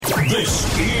This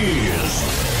is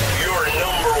your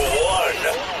number one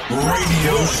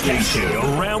radio station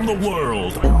around the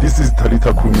world. This is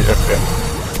Talita Kumi FM.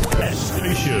 Best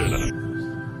station.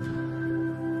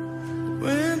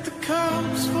 When the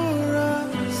comes for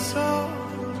us all,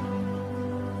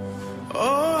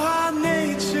 oh, how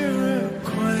nature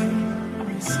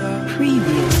acquaints us with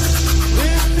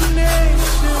the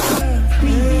nature.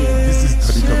 This is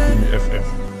Talita Kumi FM.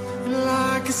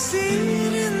 Like a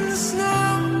seed in the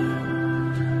snow,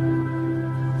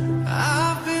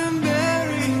 I've been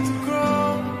buried to grow.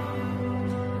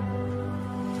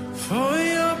 For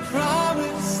your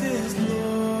promises,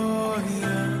 Lord,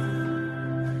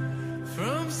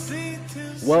 from sea to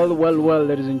Well,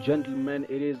 ladies and gentlemen,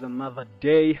 it is another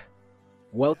day.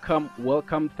 Welcome.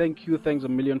 Thanks a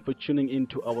million for tuning in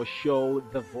to our show,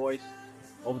 The Voice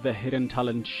of the Hidden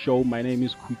Talent Show. My name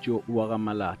is Kucho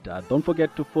Uwagamalata. Don't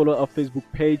forget to follow our Facebook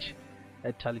page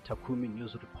at Talita Kumi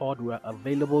News Report. We are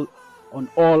available on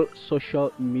all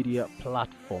social media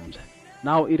platforms.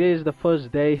 Now it is the first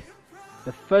day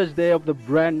of the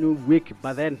brand new week,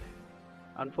 but then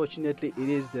unfortunately it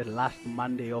is the last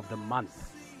Monday of the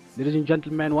month. Ladies and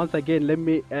gentlemen, once again, let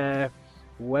me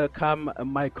welcome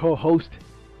my co-host,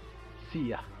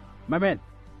 Sia. My man.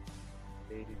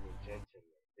 Ladies and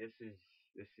gentlemen,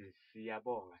 this is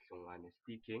Siyabonga Hlongwane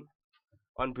speaking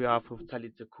on behalf of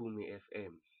Talita Kumi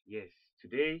FM. Yes,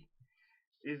 today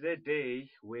is a day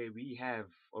where we have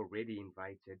already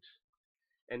invited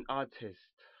an artist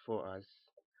for us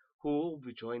who will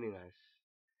be joining us,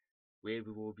 where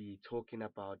we will be talking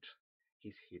about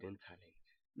his hidden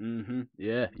talent.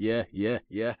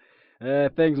 Yeah.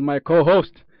 Thanks, my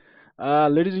co-host.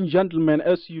 Ladies and gentlemen,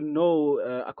 as you know,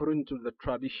 according to the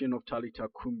tradition of Talita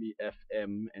Kumi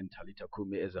FM and Talita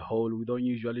Kumi as a whole, we don't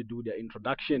usually do the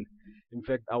introduction. In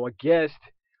fact, our guest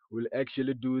will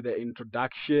actually do the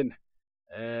introduction.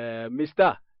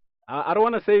 Mister, I don't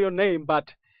want to say your name,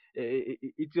 but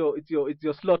it's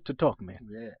your slot to talk, man.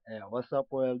 What's up,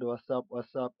 world? What's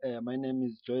up? My name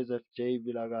is Joseph J.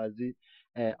 Vilagazi,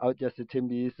 out there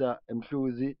Sitembisa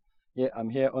Mhluzi. Yeah, I'm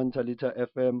here on Talita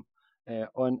FM,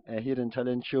 on a Hidden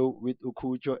Talent Show with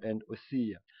Ukucho and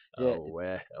Osia. Yeah,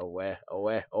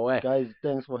 Aware. guys,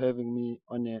 thanks for having me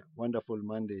on a wonderful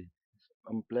Monday.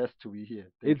 I'm blessed to be here.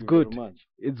 Thank It's you good. very much.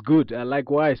 It's good.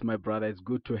 Likewise, my brother. It's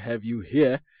good to have you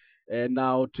here. And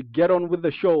now to get on with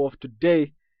the show of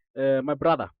today, my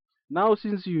brother. Now,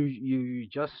 since you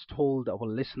just told our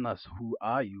listeners who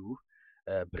are you,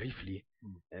 briefly,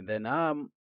 and then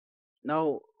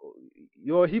now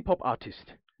you're a hip hop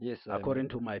artist, Yes, according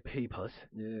to my papers.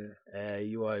 Yeah,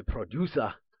 You are a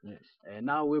producer. yes. And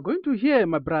now we're going to hear,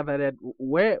 my brother, that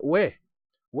where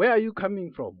are you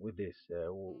coming from with this?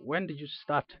 When did you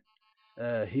start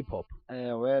hip hop?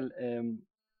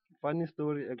 Funny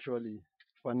story actually.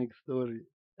 Funny story.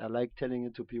 I like telling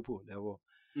it to people. It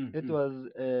Mm.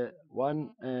 was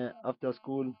one after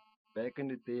school back in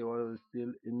the day when I was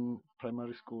still in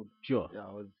primary school. Sure. Yeah,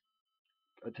 I was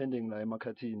attending like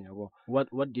Makatini.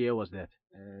 What year was that?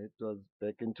 It was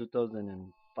back in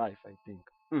 2005, I think.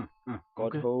 Got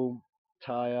Okay. home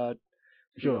tired.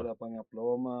 Sure. Lapha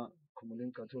ngiyabloma, khumula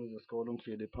ingicathulo zesikole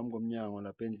ngihleli phambi komnyango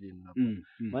lapha endlini lapha.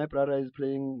 Mm. My brother is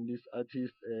playing this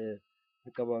artist,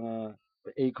 ngicabanga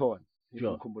Akon, if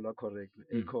Sure. ngikhumbula correctly.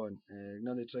 Mm. Akon.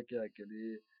 Kunale track yakhe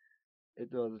le,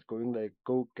 it was going like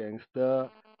go gangster,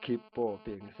 keep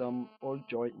popping, some old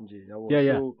joint nje, yabo.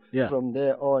 Yeah. So Yeah. from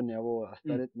there on, yabo, I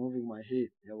started moving my head,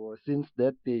 yabo. Since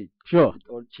that day, Sure. it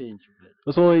all changed.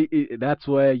 So that's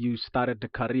where you started the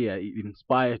career. It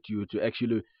inspired you to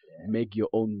actually make your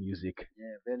own music.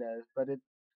 Yeah, well,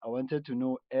 I wanted to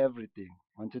know everything.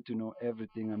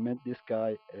 I met this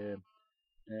guy.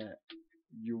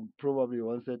 You probably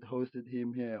once had hosted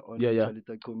him here on Yeah.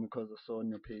 Talita Kumi because I saw on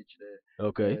your page there.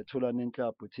 Okay. Tulanin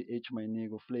Club with TH My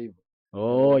Nego Flavor.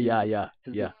 Oh, He's yeah.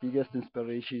 the biggest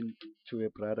inspiration to a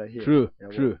brother here. True.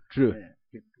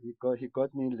 Yeah, he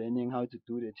got me learning how to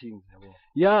do the things.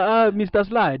 Yeah, Mr.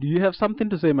 Sly, do you have something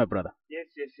to say, my brother? Yes.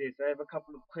 I have a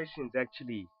couple of questions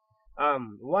actually.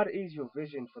 What is your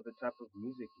vision for the type of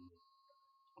music you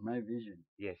make? My vision.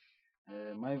 Yes.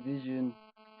 My vision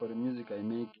for the music I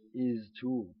make is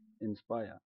to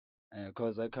inspire.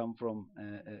 Because I come from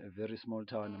a very small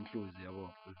town in Mhluzi, yabo.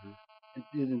 It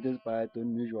isn't inspired,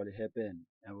 don't usually happen.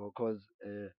 Because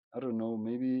I don't know,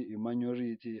 maybe a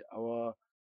minority, our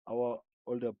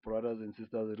older brothers and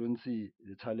sisters don't see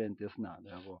the talent that's now.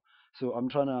 So I'm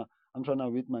trying to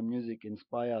with my music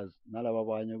inspires nalaba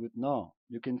abanye with no,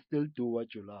 you can still do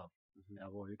what you love.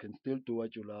 You can still do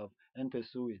what you love and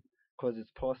pursue it because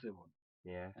it's possible.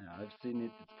 Yeah. I've seen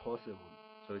it, it's possible.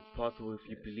 So it's possible if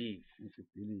you believe. If you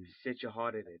believe. Set your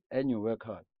heart in it. And you work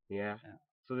hard. Yeah. Yeah.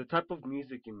 So the type of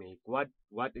music you make, what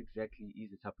exactly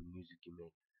is the type of music you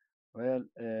make? Well,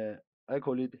 I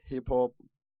call it hip hop.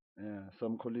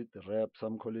 Some call it rap.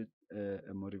 Some call it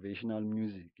motivational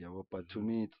music. Yeah, but to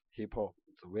me, it's hip hop.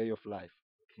 It's a way of life.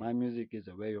 My music is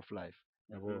a way of life.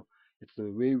 Yeah, it's the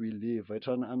way we live.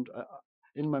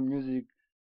 In my music,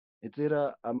 it's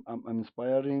either I'm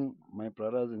inspiring my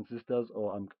brothers and sisters,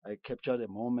 or I captured a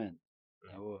moment,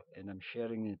 and I'm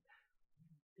sharing it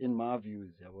in my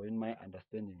views, in my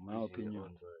understanding, my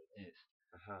opinion. Yes.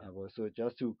 So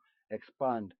just to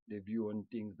expand the view on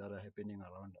things that are happening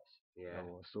around us. Yeah.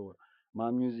 So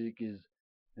my music is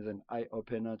an eye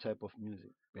opener type of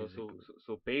music. Basically.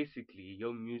 So basically,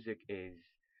 your music is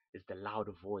the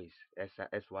louder voice, as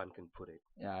one can put it.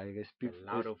 Yeah, I speak.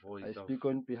 The louder voice. I speak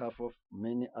on behalf of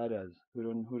many others who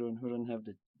don't have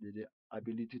the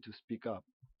ability to speak up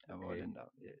about it now.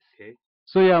 Yes. Okay.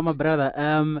 So yeah, my brother,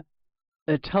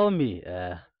 tell me,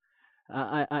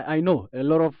 I know a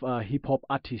lot of hip hop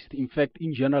artists. In fact,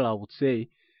 in general, I would say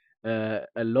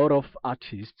a lot of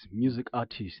artists, music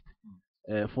artists,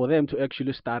 for them to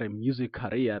actually start a music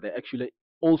career, they're actually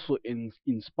also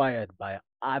inspired by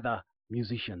other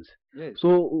musicians. Yes.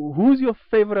 So who's your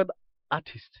favorite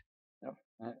artist?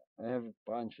 I have a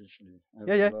bunch actually.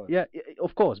 Yeah,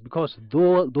 of course, because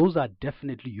those are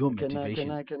definitely your motivation.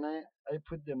 Can I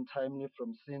put them timely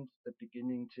from since the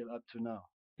beginning till up to now?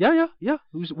 Yeah.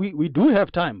 We do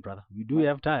have time, brother. We do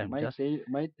have time. My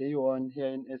day one here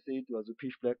in SA, it was a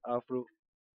Pitch Black Afro.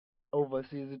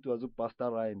 Overseas, it was a Busta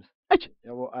Rhymes.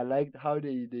 Yeah, well, I liked how they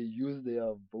use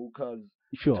their vocals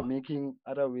to making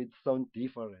other words sound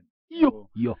different. Then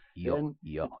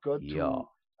it got to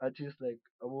artists like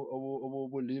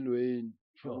Lil Wayne,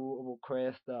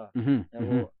 Questa,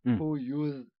 who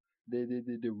use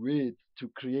the words to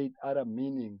create other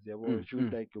meanings. They will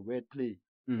choose like a wordplay.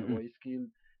 Skill,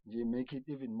 they make it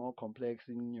even more complex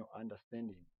in your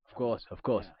understanding. Of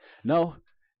course. Now,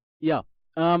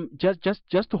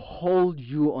 just to hold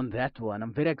you on that one,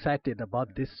 I'm very excited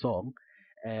about this song.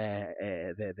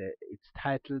 It's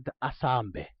titled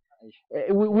Asambe.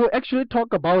 We'll actually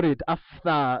talk about it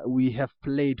after we have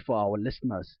played for our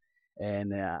listeners,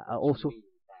 and also,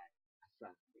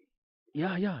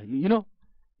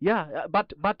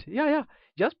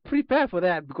 just prepare for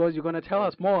that, because you're gonna tell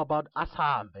us more about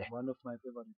Asambe. One of my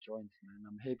favorite joints, man.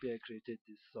 I'm happy I created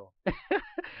this song.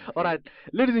 All right,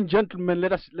 ladies and gentlemen,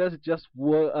 let's just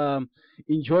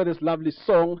enjoy this lovely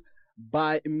song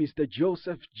by Mr.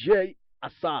 Joseph J.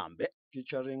 Asambe,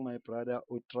 featuring my brother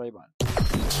Utribal.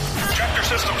 Tractor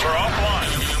systems are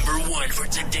offline. Number one for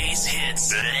today's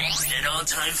hits and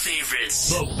all-time favorites.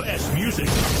 The best music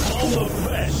on the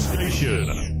best station.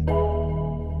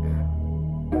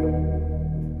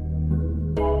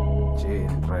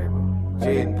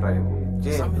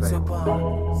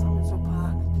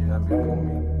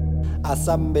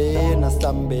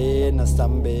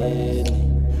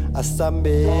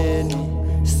 Asambeni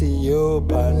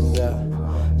siyobanda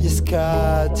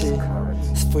isikhathi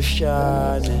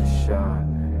sifushane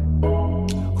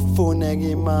kufuneka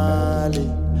imali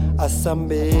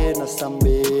asambeni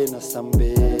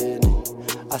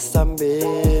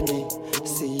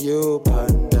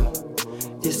siyobanda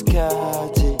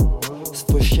isikhathi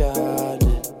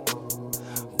sifushane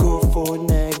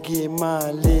kufuneka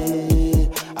imali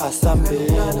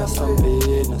asambeni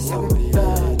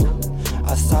siyobanda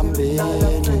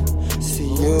asambeni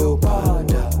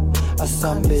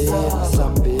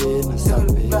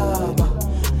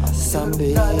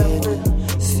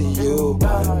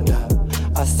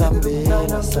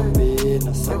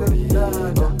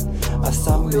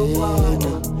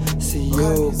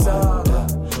siyobanda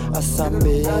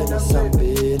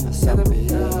asambeni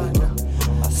siyobanda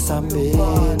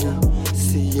asambeni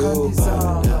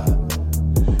siyobanda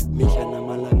mihla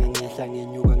namalanga ngiyahla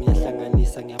ngenyuka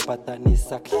ngiyahlanganisa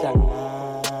ngiyapatanisa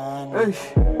kuhlangana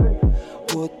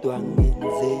kodwa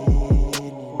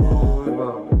ngenzeni na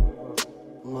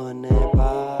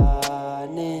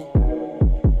ngonebani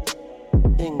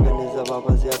ingane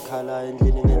zababa ziyakhala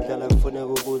endlini ngendlela kufuneka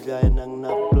ukudla yena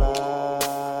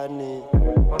nginaplani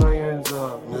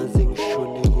ngaze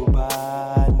ngishone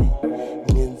kubani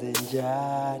ngenze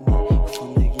njani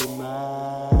kufuneka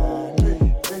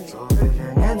imali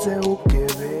ngenze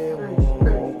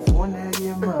ubugebengu kufuneka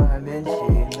imali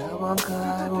endlini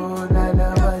abangayo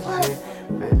lalabaje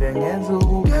vele ngenze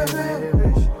ubugebengu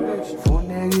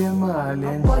kufuneka imali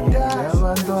endlini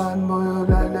abantwana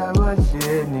boyolala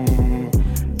bajeni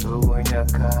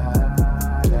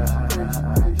lokunyakhala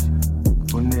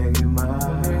kufuneka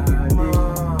imali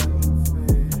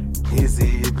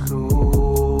izihlu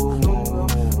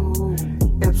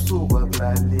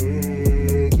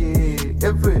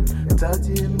Every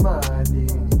thathi imali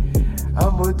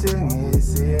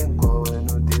ambuthengise ngoba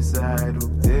decide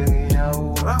ukuthenga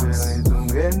Uber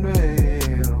ngizongenwe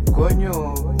konyo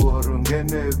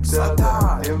orungene kutsaka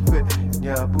emfe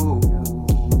nyabu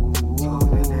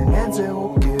ngenze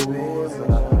ukugibeza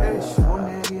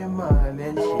funeka imali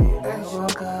endlini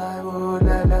abakhaya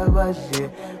lala bahle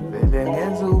vele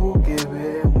ngenze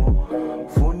ukugibemo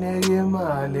funeka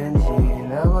imali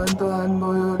endlini abantwana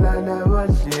boyolala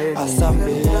bahle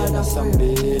asambeni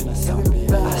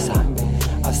siyo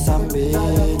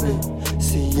asambeni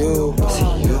siyo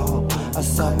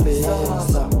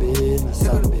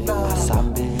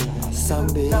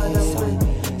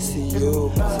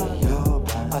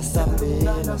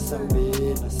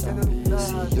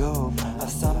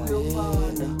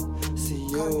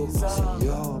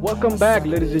Welcome back,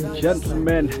 ladies and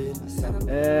gentlemen.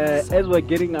 As we're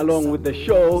getting along with the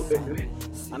show,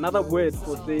 another word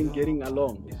for saying getting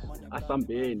along is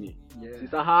asambeni.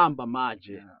 Sisahamba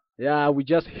manje. Yeah, we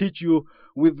just hit you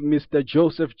with Mr.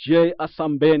 Joseph J.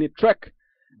 Asambeni track,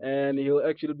 and he'll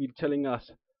actually be telling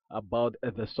us about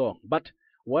the song. But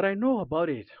what I know about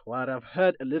it, what I've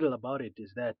heard a little about it,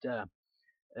 is that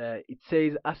it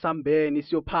says Asambeni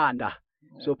Siopanda.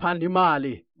 So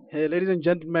Pandimali. Hey, ladies and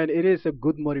gentlemen, it is a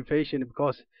good motivation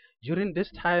because during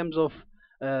these times of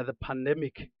the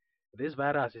pandemic, this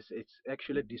virus it's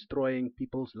actually destroying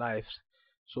people's lives.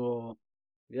 So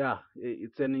yeah,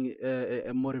 it's a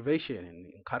motivation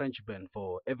and encouragement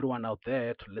for everyone out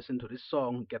there to listen to this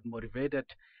song, get motivated,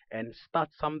 and start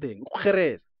something.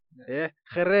 Yeah,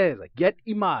 get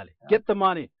imali, get the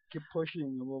money. Keep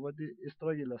pushing, but the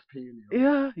struggle is pain.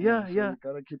 Yeah. You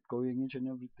gotta keep going each and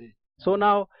every day. So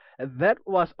now, that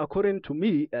was, according to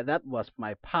me, that was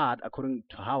my part, according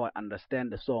to how I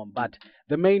understand the song. But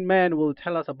the main man will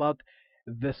tell us about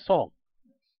the song,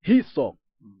 his song.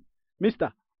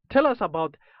 Mister, tell us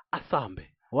about Asambe.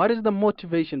 What is the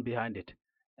motivation behind it?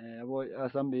 About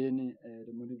Asambeni,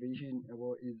 the motivation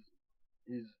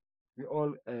is we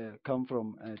all come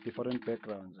from different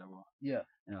backgrounds. Yeah.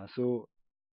 So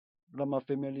my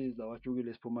families, our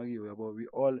children, we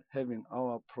all having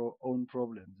our own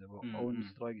problems, our own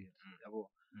struggles.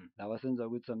 Nawasenza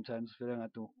ukuthi sometimes feeling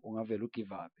that ungavela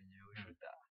give up and you should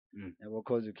die.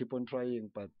 Because you keep on trying,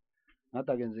 but not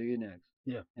against the next.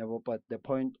 Yeah. But the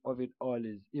point of it all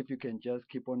is if you can just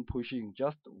keep on pushing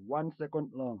just 1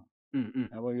 second long, you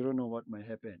don't know what might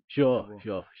happen. Sure.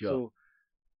 So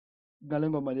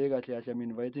I'm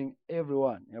inviting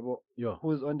everyone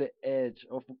who's on the edge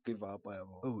of give up. I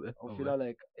feel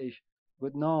like,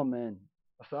 but no, man,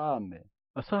 Asambe.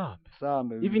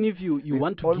 Even if you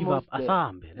want to give up,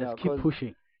 Asambe. Let's keep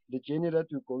pushing. The journey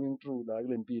that we're going through,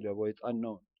 it's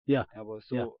unknown. Yeah.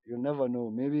 So you never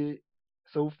know. Maybe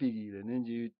so figgy, and then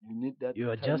you need that. You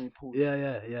are just push.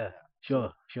 Yeah.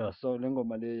 Sure. So lengo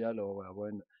male yalo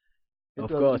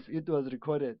it was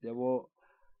recorded.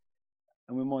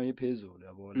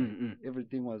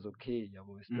 Everything was okay.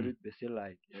 Spirit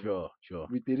light. Sure.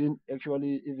 We didn't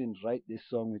actually even write this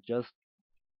song.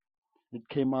 It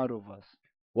came out of us.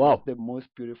 Wow. That's the most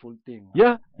beautiful thing.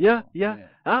 Yeah.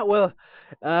 Well,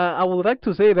 I would like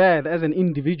to say that as an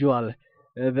individual,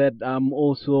 that I'm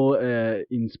also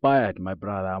inspired, my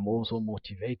brother. I'm also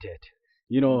motivated.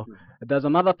 There's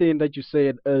another thing that you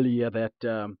said earlier that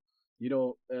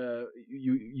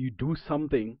you do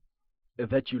something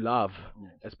that you love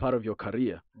as part of your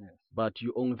career, but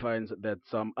you only find that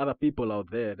some other people out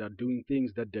there that are doing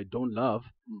things that they don't love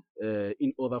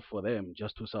in order for them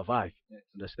just to survive.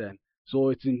 Understand? So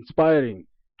it's inspiring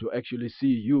to actually see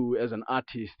you as an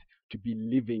artist to be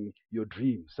living your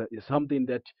dreams. It's something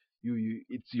that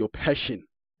it's your passion.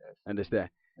 Understand?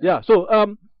 Yeah. So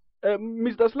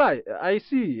Mr. Sly, I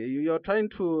see you're trying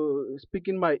to speak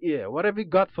in my ear. What have you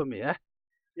got for me?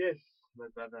 Yes, my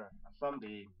brother.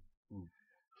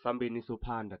 Asambeni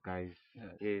Siopanda, guys.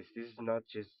 Yes, this is not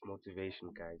just motivation,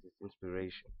 guys. It's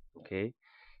inspiration. Okay,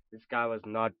 this guy was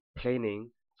not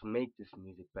planning to make this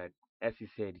music, but as he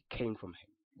said, it came from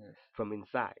him, from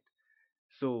inside.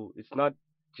 So it's not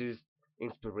just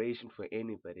inspiration for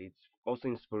anybody. It's also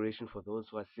inspiration for those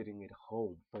who are sitting at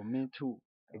home. For me too.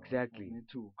 Exactly. Me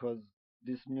too. Because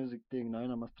this music thing, now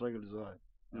I'm a struggle as well.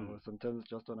 Sometimes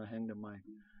just want to hang the mic,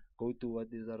 go to what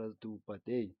these others do, but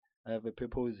hey, I have a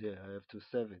purpose here. I have to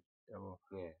serve it.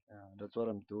 That's what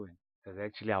I'm doing. Because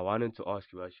actually, I wanted to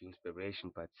ask you about your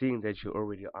inspiration, but seeing that you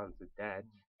already answered that,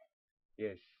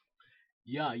 yes.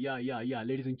 Yeah,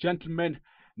 ladies and gentlemen.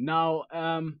 Now,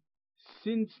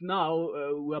 since now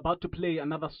we're about to play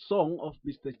another song of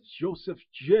Mr. Joseph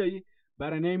J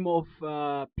by the name of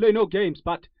Play No Games,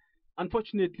 but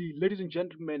unfortunately, ladies and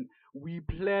gentlemen, we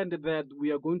planned that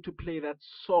we are going to play that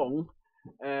song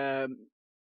um,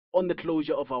 on the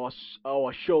closure of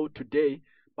our show today.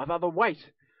 But otherwise,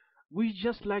 we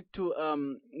just like to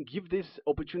give this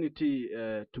opportunity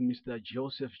to Mr.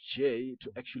 Joseph J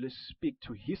to actually speak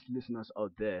to his listeners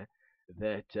out there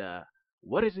that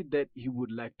what is it that he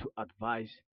would like to advise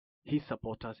his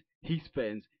supporters, his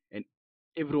fans, and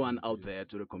everyone out there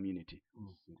to the community.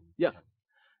 Yeah.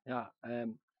 Yeah.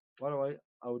 What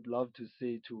I would love to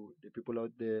say to the people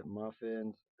out there, my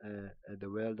fans, the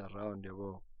world around the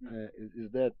world,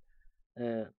 is that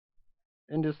uh,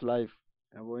 in this life,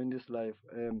 in this life,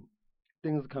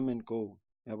 things come and go.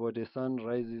 The sun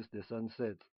rises, the sun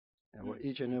sets,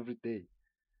 each and every day.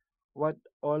 What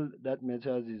all that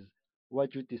matters is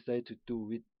what you decide to do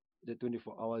with the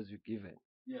 24 hours you're given.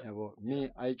 Me,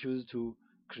 I choose to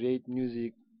create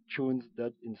music, tunes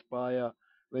that inspire.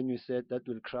 When you're sad, that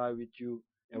will cry with you.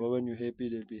 When you're happy,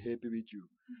 they'll be happy with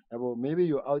you. Maybe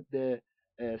you're out there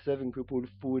serving people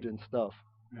food and stuff.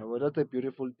 That's a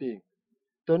beautiful thing.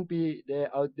 Don't be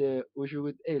there out there with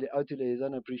out there is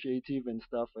unappreciative and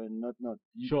stuff and not.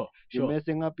 Sure, You're sure.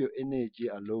 messing up your energy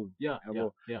alone. Yeah,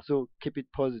 yeah. So keep it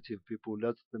positive, people.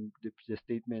 That's the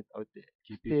statement out there.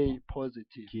 Stay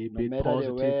positive. Keep No it matter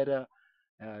positive.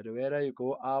 the weather you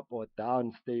go up or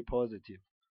down, stay positive.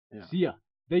 Yeah. See ya.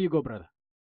 There you go, brother.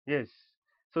 Yes.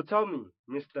 So tell me,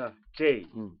 Mr. J,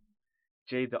 Mm.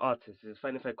 J the artist. It's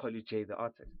fine if I call you J the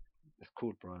artist. It's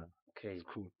cool, brother. Okay. It's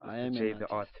cool. Mr. I am J an the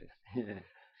artist. artist.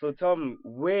 So tell me,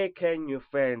 where can your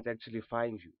fans actually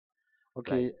find you?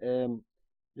 Okay.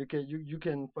 You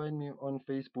can find me on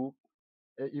Facebook.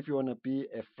 If you wanna be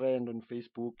a friend on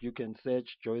Facebook, you can search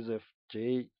Joseph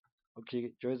J.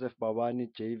 Okay, Joseph Babani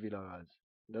J Villaraz.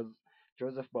 That's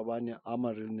Joseph Babani.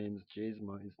 My real name is J. Is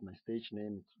my stage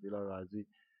name. It's Villarazi.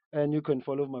 And you can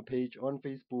follow my page on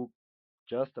Facebook.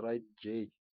 Just write J.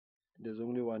 There's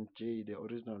only one J, the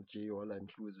original J. All I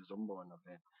include is Zombona.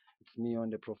 It's me on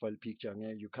the profile picture.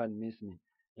 Yeah, you can't miss me.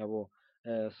 Yabo.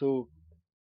 So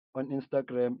on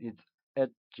Instagram, it's at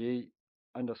J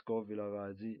underscore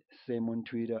Vilagazi. Same on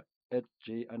Twitter, at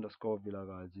J underscore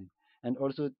Vilagazi. And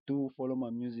also do follow my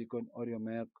music on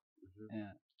AudioMac.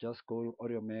 Just go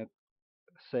AudioMac,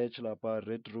 search Lapa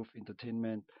Red Roof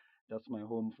Entertainment. That's my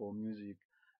home for music.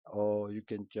 Or you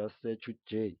can just search with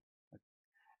J.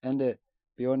 And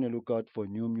be on the lookout for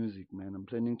new music, man. I'm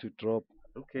planning to drop.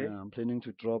 Okay.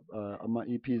 My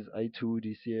EPs I2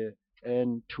 this year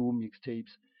and two mixtapes.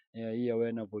 Here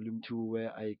when a volume 2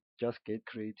 where I just get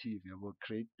creative,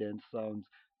 create dance sounds.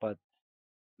 But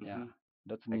yeah,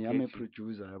 that's me. I'm a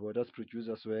producer. That's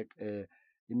producer's work. A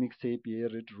mixtape here,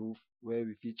 Red Roof, where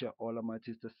we feature all our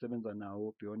artists. The sevens are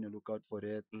now. Be on the lookout for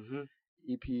that.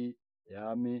 EP,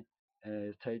 yeah, me.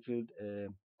 Titled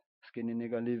Skinny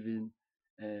Nigga Living.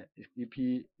 EP,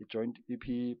 a joint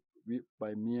EP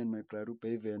by me and my brother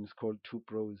Paven. It's called Two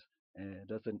Pros.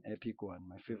 That's an epic one,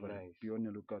 my favorite. Nice. Be on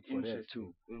the lookout for that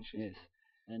too. Interesting. Yes.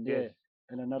 And Yes.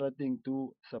 and another thing,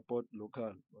 do support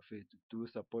local. Do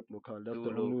support local. That's Do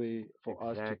the only way for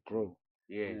us to Exactly. grow.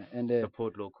 Yes. And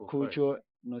Support local. Culture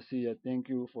Nosia, thank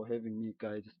you for having me,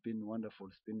 guys. It's been wonderful.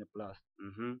 It's been a blast.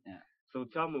 Yeah. So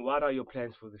tell me, what are your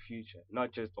plans for the future?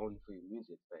 Not just only for your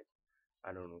music, but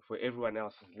I don't know, for everyone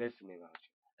else who's listening out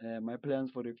here. My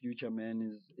plans for the future, man,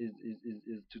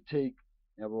 is to take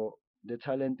the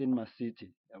talent in my city.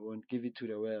 I won't give it to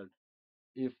the world.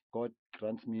 If God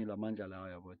grants me la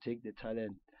mandala, I will take the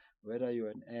talent, whether you're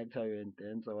an actor, you're a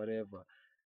dancer, whatever.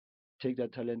 Take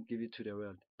that talent, give it to the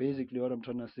world. Basically, what I'm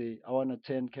trying to say, I want to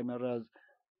turn cameras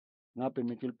up in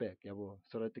Middelburg,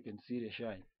 so that they can see the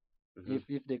shine.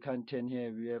 If they can't turn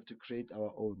here, we have to create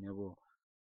our own,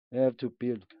 We have to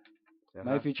build.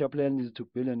 My future plan is to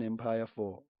build an empire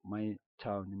for my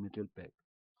town in Middelburg.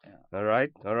 Yeah.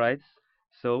 All right.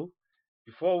 So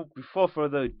before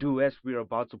further ado, as we're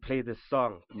about to play this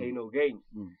song, Play No Games.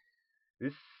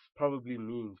 This probably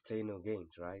means play no games,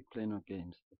 right? Play no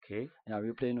games. Okay. Yeah,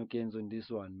 we play no games on this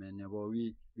one, man.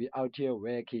 We out here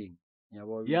working.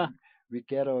 We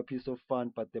get our piece of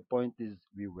fun, but the point is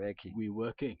we're working. We're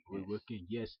working. We're working.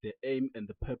 Yes, the aim and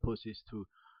the purpose is to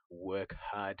work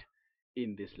hard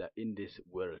in this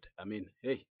world. I mean,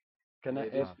 hey,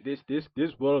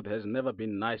 this world has never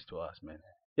been nice to us, man.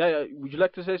 Yeah. Would you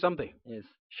like to say something? Yes.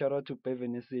 Shout out to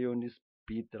Pevenese on this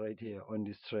beat right here on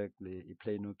this track. He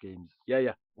play no games.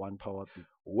 Yeah. One power beat.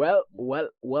 Well.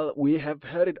 We have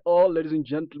heard it all, ladies and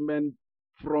gentlemen,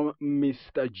 from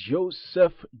Mr.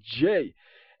 Joseph J.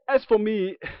 As for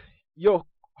me, your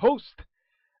host,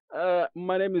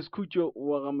 my name is Kucho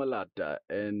Wagamalata,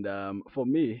 and for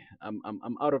me,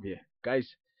 I'm out of here, guys.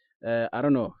 I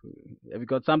don't know. Have you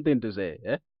got something to say?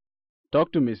 Eh?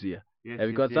 Talk to me, Sia. Yes, Have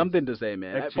you got something to say,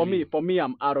 man? Actually, For me,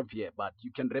 I'm out of here, but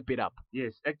you can wrap it up.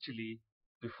 yes, actually,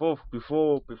 before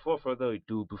further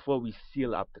ado, before we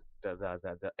seal up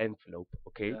the envelope,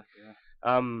 okay?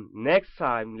 Next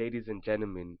time, ladies and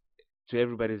gentlemen, to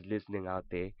everybody's listening out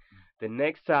there, the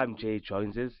next time Jay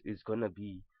joins us is gonna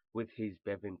be with his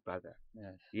Bevan brother.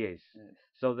 Yes.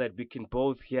 So that we can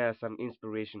both hear some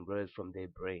inspiration words from their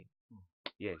brain.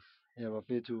 Yes. Yeah,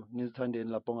 bafethu nizithandeni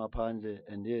lapho ngaphandle,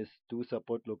 and yes, do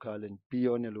support local and be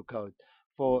on the lookout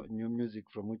for new music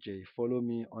from Uj. Follow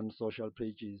me on social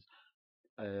pages,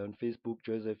 on Facebook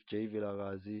Joseph J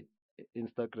Vilagazi,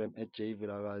 Instagram at J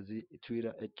Vilagazi,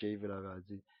 Twitter at J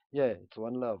Vilagazi. Yeah, it's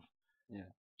one love. Yeah.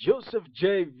 Joseph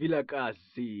J.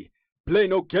 Vilakazi. Play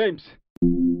no games.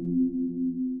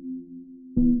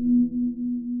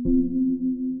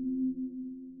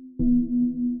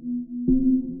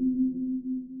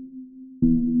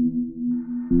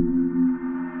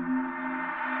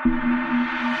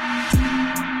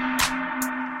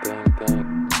 Bang, bang.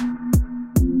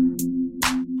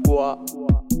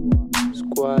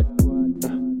 Squad.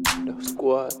 The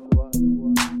squad.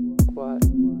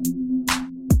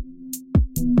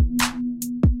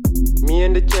 Me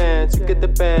and the chance, we get the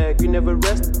bag. We never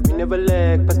rest, we never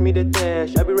lag. Pass me the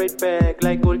dash, I'll be right back.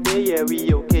 Like all day, yeah,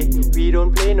 we okay. We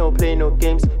don't play no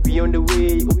games. We on the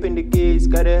way, open the gates.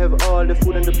 Gotta have all the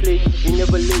food on the plate. We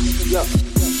never late, yeah.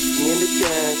 Me and the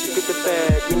chance, we get the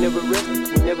bag. We never rest,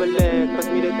 we never lag. Pass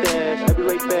me the dash, I'll be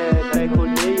right back. Like all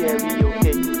day, yeah, we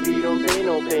okay. We don't play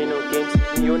no games.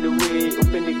 We on the way,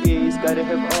 open the gates. Gotta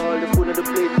have all the food on the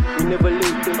plate. We never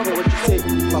late, don't care what you say.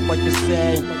 Fuck what you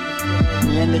say.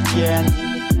 Me and the chance,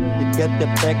 we get the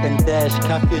back and dash.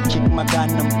 Coffee chick, my gun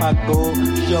and pago.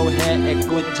 Show her a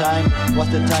good time.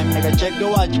 What's the time, nigga? Check the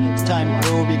watch. It's time,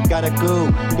 bro. We gotta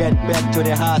go. Get back to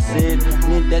the hustle.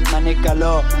 Need that money,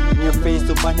 low. In your face,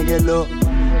 so funny, get low.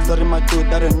 Sorry, my dude,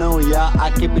 I don't know, yeah.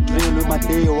 I keep it real with my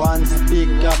day one.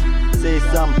 Speak up. Say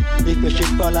some. If your shit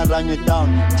fall, I run you down.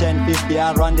 10-50,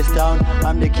 I run this town.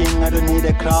 I'm the king, I don't need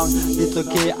a crown. It's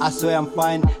okay, I swear I'm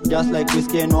fine. Just like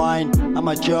whiskey and wine. I'm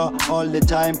a jaw all the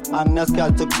time. I'm not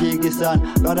scared to big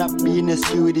son. Not up be in the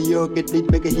studio. Get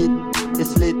lit, make a hit.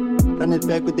 It's lit. Run it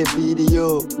back with the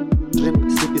video. Drip,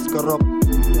 sip is corrupt.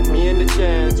 Me and the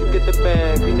chance, you get the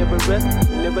bag. We never rest,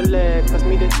 we never lag. Pass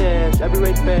me the dash, I'll be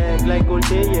right back. Like all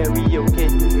day, yeah, we okay.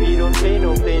 We don't play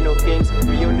no games.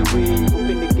 We on the way,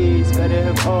 open the gates. Gotta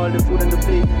have all the food on the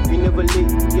plate. We never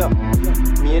late, yeah.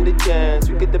 Me and the chance,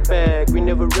 we get the bag. We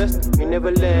never rest, we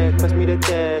never lag. Pass me the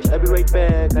dash, I'll be right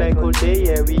back. Like all day,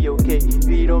 yeah, we okay.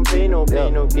 We don't play no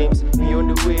games. We on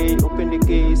the way, open the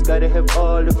gates. Gotta have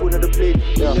all the food on the plate.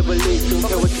 We never late, don't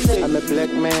care what you say. I'm a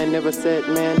black man, never sad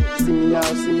man. See me now,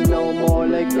 see me no more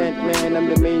like Ant-Man. I'm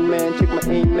the main man, check my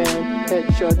aim man.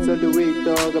 Headshots all the way,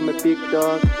 dog, I'm a big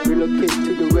dog. Relocate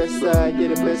to the west side, yeah,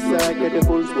 the best side. Got the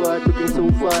whole squad looking so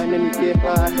fine. And we get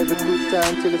high, have a good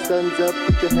time till the sun's up.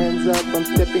 Put your hands up, I'm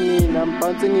stepping in, I'm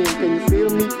bouncing in. Can you feel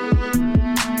me?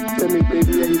 Tell me,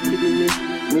 baby, are you kidding me?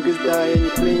 Niggas die and you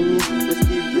play me. Let's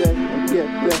keep that and get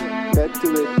back. Back to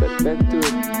it, back to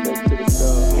it, back to the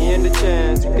song. Me and the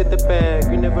chance, we get the bag.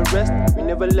 We never rest, we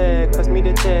never lag. Pass me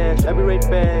the dash, I'll be right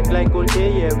back. Like all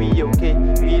day, yeah, we okay.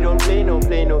 We don't play no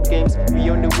games. We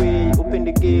on the way, open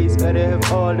the gates. Gotta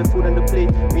have all the food on the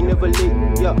plate. We never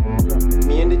late, yeah.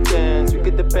 Me and the chance, we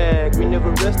get the bag. We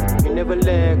never rest, we never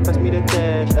lag. Pass me the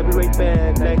dash, I'll be right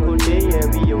back. Like all day, yeah,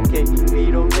 we okay. We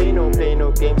don't play no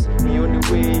games. We on the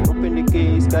way, open the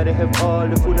gates. Gotta have all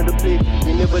the food on the plate.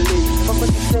 We never late. Fuck what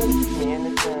you say. Me and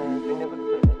the chance, we never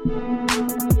play.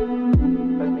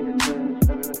 Pass me the dash,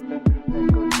 I'll be right back.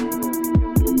 Like all day,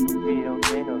 yeah, we don't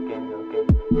play no games.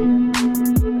 We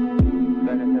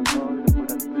gotta have all the food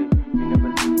on the plate. We never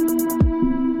late.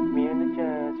 Me and the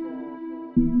chance.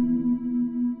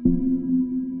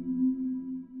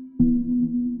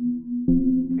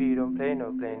 We don't play no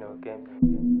games.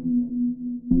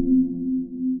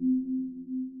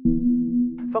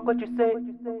 Fuck what you say.